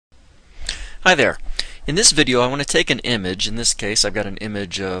Hi there. In this video I want to take an image. In this case I've got an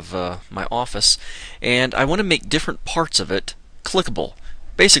image of my office, and I want to make different parts of it clickable.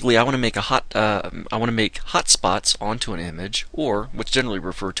 Basically I want to make hot spots onto an image, or what's generally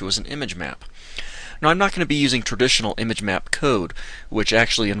referred to as an image map. Now I'm not going to be using traditional image map code, which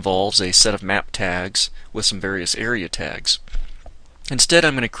actually involves a set of map tags with some various area tags. Instead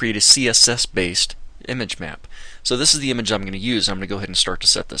I'm going to create a CSS-based image map. So this is the image I'm going to use. I'm going to go ahead and start to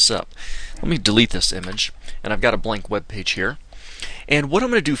set this up. Let me delete this image, and I've got a blank web page here. And what I'm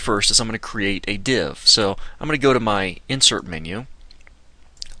going to do first is I'm going to create a div. So I'm going to go to my Insert menu,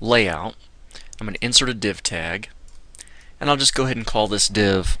 Layout. I'm going to insert a div tag, and I'll just go ahead and call this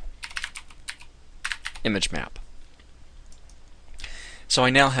div Image Map. So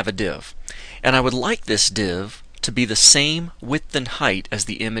I now have a div, and I would like this div to be the same width and height as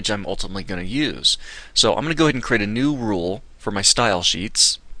the image I'm ultimately going to use. So I'm going to go ahead and create a new rule for my style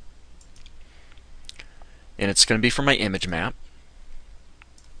sheets, and it's going to be for my image map.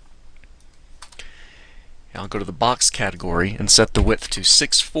 And I'll go to the box category and set the width to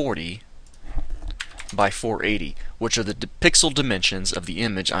 640 by 480, which are the pixel dimensions of the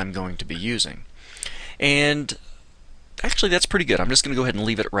image I'm going to be using. And actually that's pretty good. I'm just going to go ahead and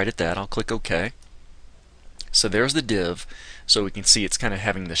leave it right at that. I'll click OK. So there's the div, so we can see it's kind of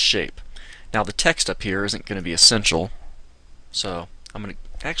having this shape. Now the text up here isn't going to be essential, so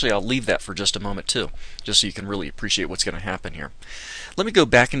I'll leave that for just a moment too, just so you can really appreciate what's going to happen here. Let me go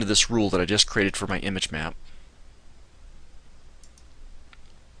back into this rule that I just created for my image map.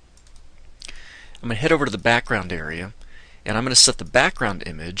 I'm going to head over to the background area, and I'm going to set the background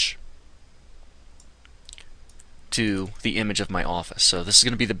image to the image of my office. So this is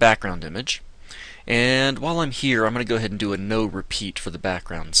going to be the background image. And while I'm here, I'm going to go ahead and do a no repeat for the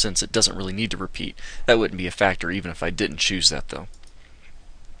background, since it doesn't really need to repeat. That wouldn't be a factor even if I didn't choose that, though.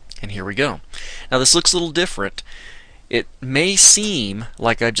 And here we go. Now this looks a little different. It may seem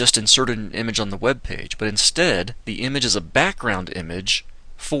like I just inserted an image on the web page, but instead the image is a background image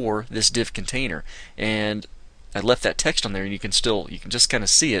for this div container. And I left that text on there, and you can just kind of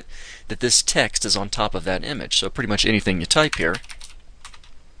see it, that this text is on top of that image. So pretty much anything you type here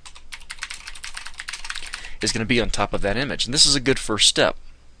is going to be on top of that image. And this is a good first step.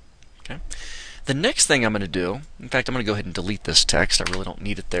 Okay. The next thing I'm going to do, in fact I'm going to go ahead and delete this text, I really don't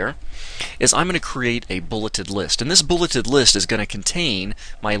need it there, is I'm going to create a bulleted list. And this bulleted list is going to contain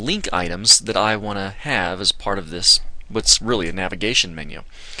my link items that I want to have as part of this, what's really a navigation menu.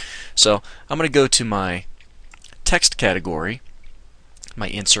 So I'm going to go to my text category, my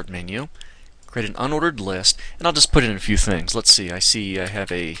insert menu, create an unordered list, and I'll just put in a few things. Let's see, I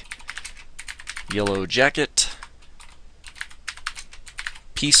have a yellow jacket,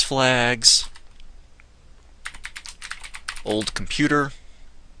 peace flags, old computer,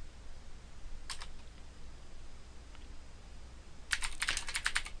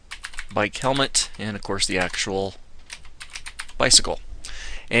 bike helmet, and of course the actual bicycle.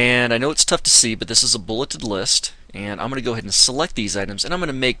 And I know it's tough to see, but this is a bulleted list, and I'm going to go ahead and select these items, and I'm going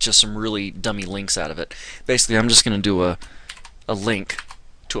to make just some really dummy links out of it. Basically I'm just going to do a link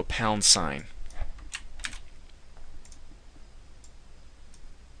to a pound sign.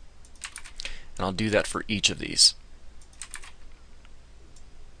 And I'll do that for each of these.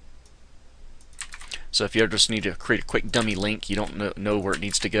 So if you ever just need to create a quick dummy link, you don't know where it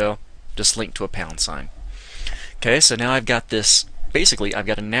needs to go, just link to a pound sign. Okay, so now I've got this, basically I've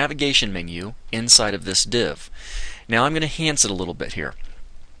got a navigation menu inside of this div. Now I'm going to enhance it a little bit here.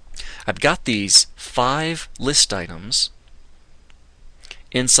 I've got these 5 list items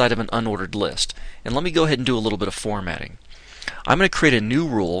inside of an unordered list. And let me go ahead and do a little bit of formatting. I'm going to create a new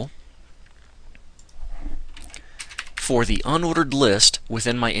rule for the unordered list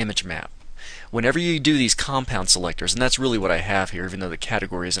within my image map. Whenever you do these compound selectors, and that's really what I have here, even though the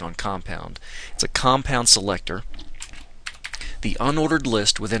category isn't on compound, it's a compound selector, the unordered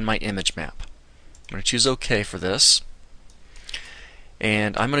list within my image map. I'm going to choose OK for this,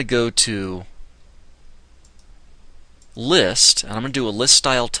 and I'm going to go to list, and I'm going to do a list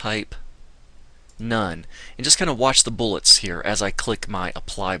style type none, and just kind of watch the bullets here as I click my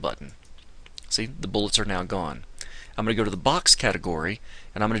apply button. See, the bullets are now gone. I'm going to go to the box category,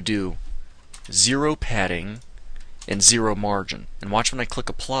 and I'm going to do 0 padding and 0 margin. And watch when I click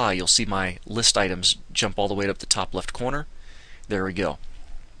apply, you'll see my list items jump all the way up the top left corner. There we go.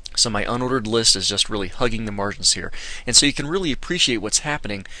 So my unordered list is just really hugging the margins here. And so you can really appreciate what's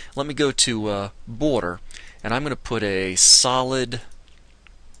happening. Let me go to border, and I'm going to put a solid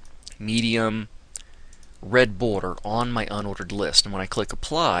medium red border on my unordered list. And when I click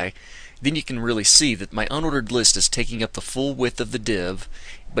apply, then you can really see that my unordered list is taking up the full width of the div,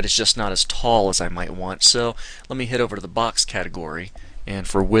 but it's just not as tall as I might want. So let me head over to the box category, and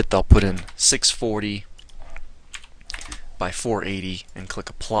for width I'll put in 640 by 480 and click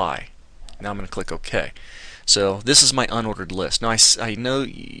apply. Now I'm going to click OK. So this is my unordered list. Now I know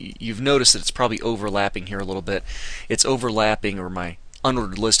you've noticed that it's probably overlapping here a little bit. It's overlapping, or my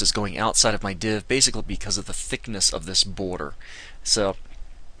unordered list is going outside of my div, basically because of the thickness of this border. So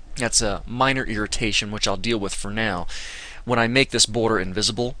that's a minor irritation, which I'll deal with for now. When I make this border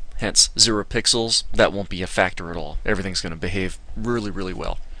invisible, hence 0 pixels, that won't be a factor at all. Everything's going to behave really, really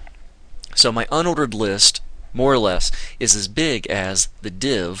well. So my unordered list, more or less, is as big as the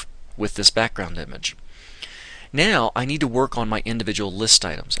div with this background image. Now I need to work on my individual list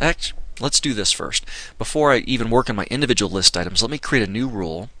items. Actually, let's do this first. Before I even work on my individual list items, let me create a new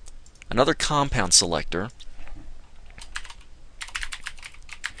rule, another compound selector,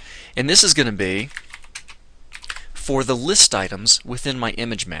 and this is going to be for the list items within my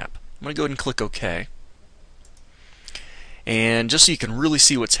image map. I'm going to go ahead and click OK. And just so you can really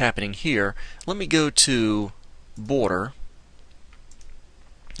see what's happening here, let me go to border,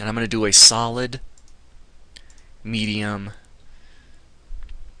 and I'm going to do a solid, medium,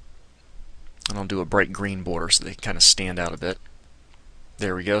 and I'll do a bright green border so they kind of stand out a bit.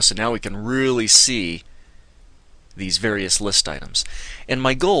 There we go. So now we can really see these various list items. And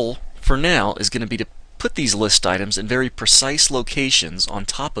my goal for now is going to be to put these list items in very precise locations on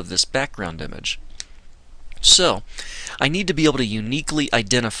top of this background image. So I need to be able to uniquely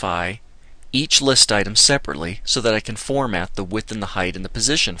identify each list item separately so that I can format the width and the height and the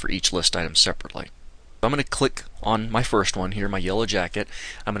position for each list item separately. I'm going to click on my first one here, my yellow jacket.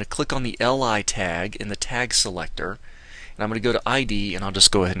 I'm going to click on the LI tag in the tag selector, and I'm going to go to ID, and I'll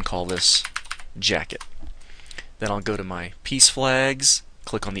just go ahead and call this jacket. Then I'll go to my piece flags,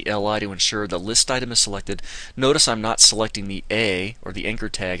 click on the LI to ensure the list item is selected. Notice I'm not selecting the A or the anchor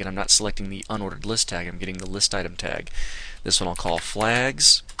tag, and I'm not selecting the unordered list tag. I'm getting the list item tag. This one I'll call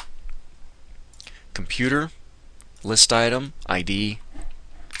flags, computer, list item, ID,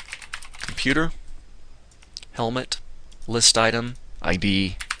 computer, helmet, list item,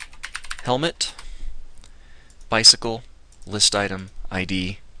 ID, helmet, bicycle, list item,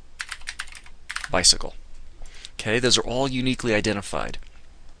 ID, bicycle. Okay, those are all uniquely identified.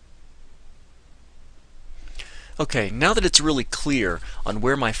 Okay, now that it's really clear on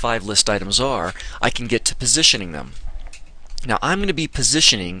where my 5 list items are, I can get to positioning them. Now I'm going to be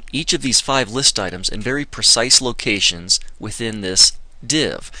positioning each of these 5 list items in very precise locations within this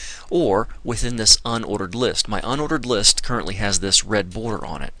div, or within this unordered list. My unordered list currently has this red border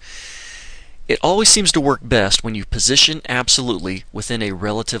on it. It always seems to work best when you position absolutely within a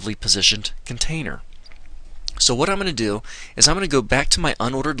relatively positioned container. So what I'm going to do is I'm going to go back to my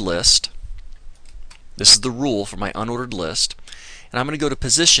unordered list. This is the rule for my unordered list, and I'm going to go to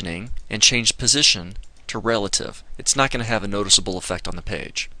positioning and change position to relative. It's not going to have a noticeable effect on the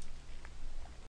page.